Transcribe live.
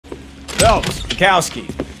Phelps, Kowski.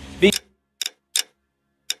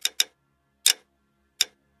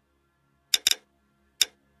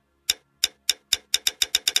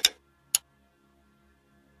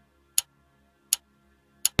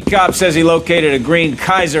 Cop says he located a green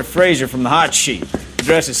Kaiser Fraser from the hot sheet.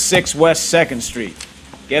 Address is 6 West 2nd Street.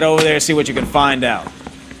 Get over there and see what you can find out.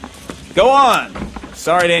 Go on.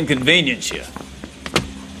 Sorry to inconvenience you.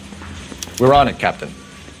 We're on it, Captain.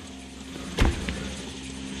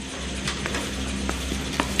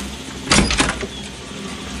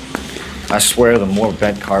 I swear the more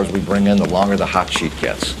bent cars we bring in, the longer the hot sheet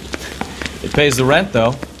gets. It pays the rent,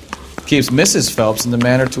 though. Keeps Mrs. Phelps in the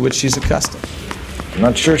manner to which she's accustomed. I'm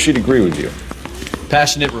not sure she'd agree with you.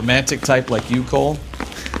 Passionate, romantic type like you, Cole?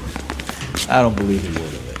 I don't believe a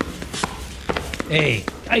word of it. Hey,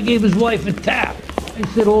 I gave his wife a tap. I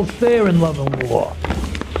said all's fair in love and war.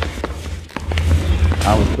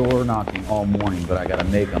 I was door knocking all morning, but I got a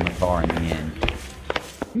make on the car in the end.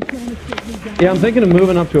 Yeah, I'm thinking of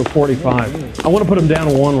moving up to a 45. I want to put him down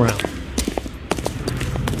to 1 round. I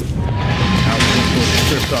was going to put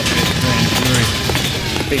Chris up this grand jury.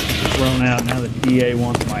 Papers are thrown out. Now the DA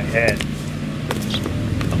wants my head.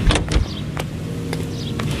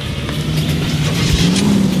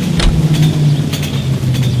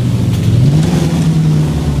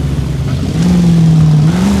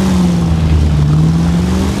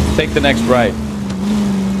 Take the next right.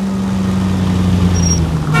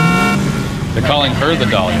 They're calling her the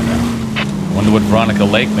Dahlia now. Wonder what Veronica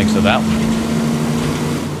Lake makes of that one.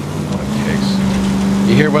 What a case.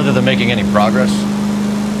 You hear whether they're making any progress?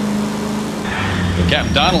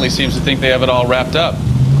 Captain Donnelly seems to think they have it all wrapped up.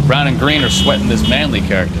 Brown and Green are sweating this Manley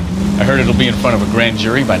character. I heard it'll be in front of a grand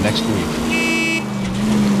jury by next week.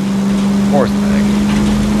 Poor thing.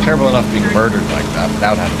 Terrible enough being murdered like that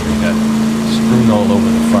without having her head strewn all over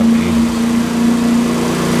the front pages.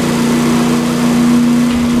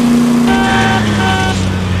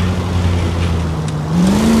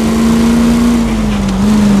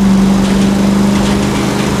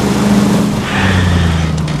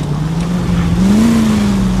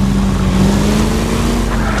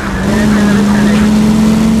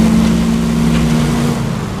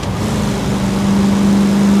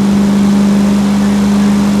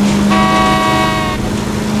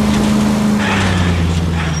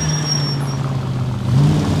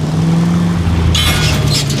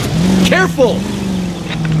 Careful!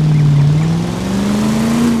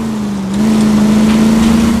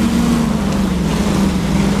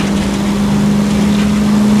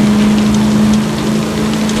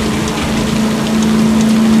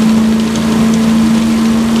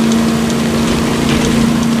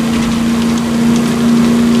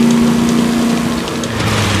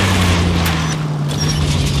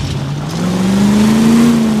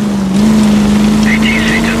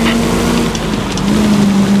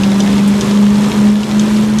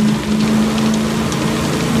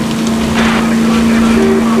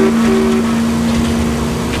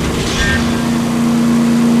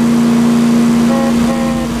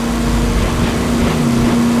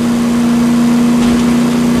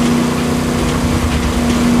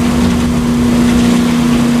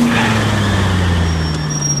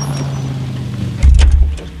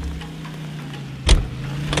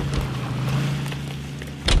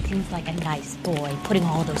 Seems like a nice boy, putting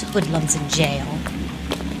all those hoodlums in jail.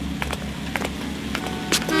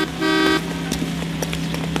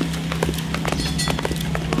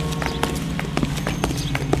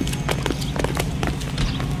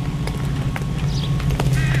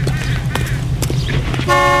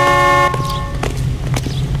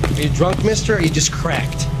 Are you drunk, mister, or are you just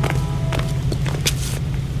cracked?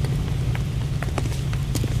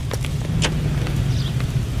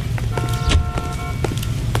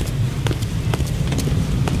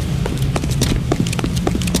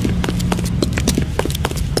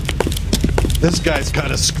 This guy's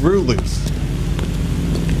got a screw loose.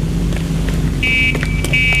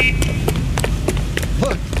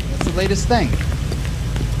 Look, that's the latest thing.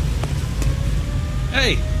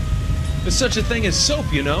 Hey, there's such a thing as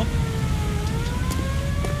soap, you know?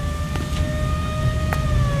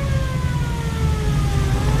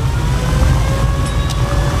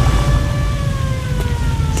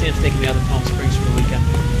 Sam's taking me out to Palm Springs for the weekend.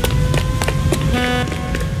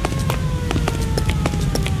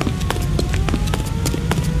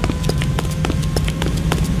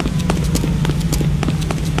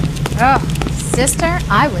 Oh, sister,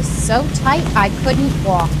 I was so tight I couldn't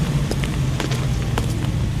walk.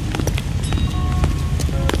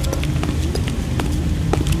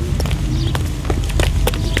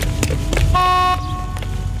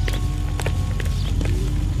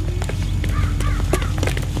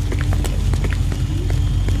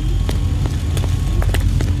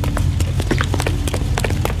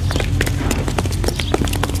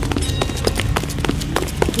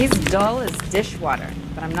 dull as dishwater,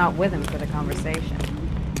 but I'm not with him for the conversation.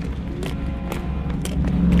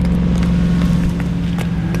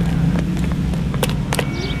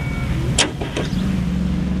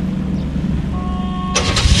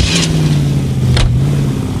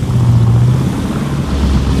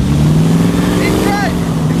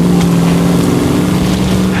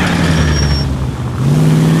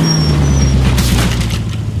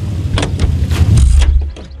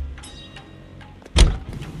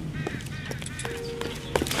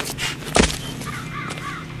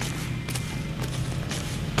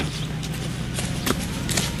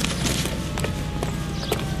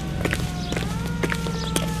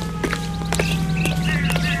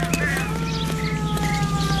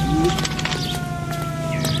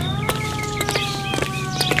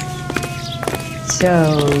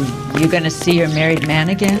 So, you gonna see your married man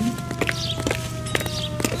again?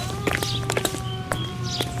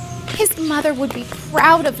 His mother would be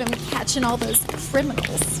proud of him catching all those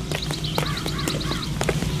criminals.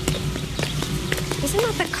 Isn't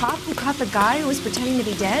that the cop who caught the guy who was pretending to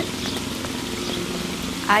be dead?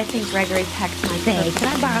 I think Gregory pecked my Say,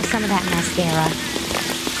 can I borrow some of that mascara?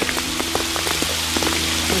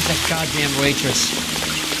 Where's that goddamn waitress?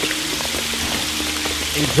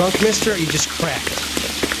 Are you drunk, mister, or you just cracked?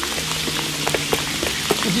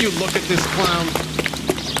 You look at this clown.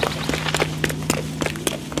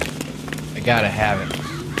 I gotta have it.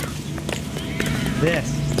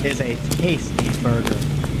 This is a tasty burger.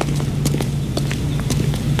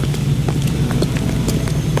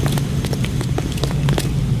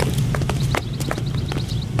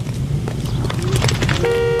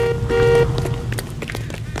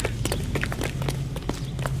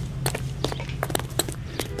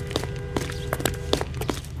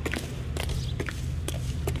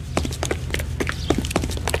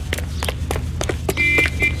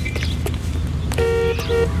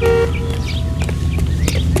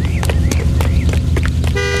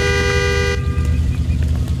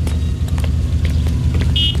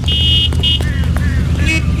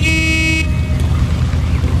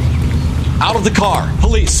 Out of the car,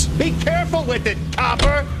 police. Be careful with it,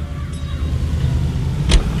 copper.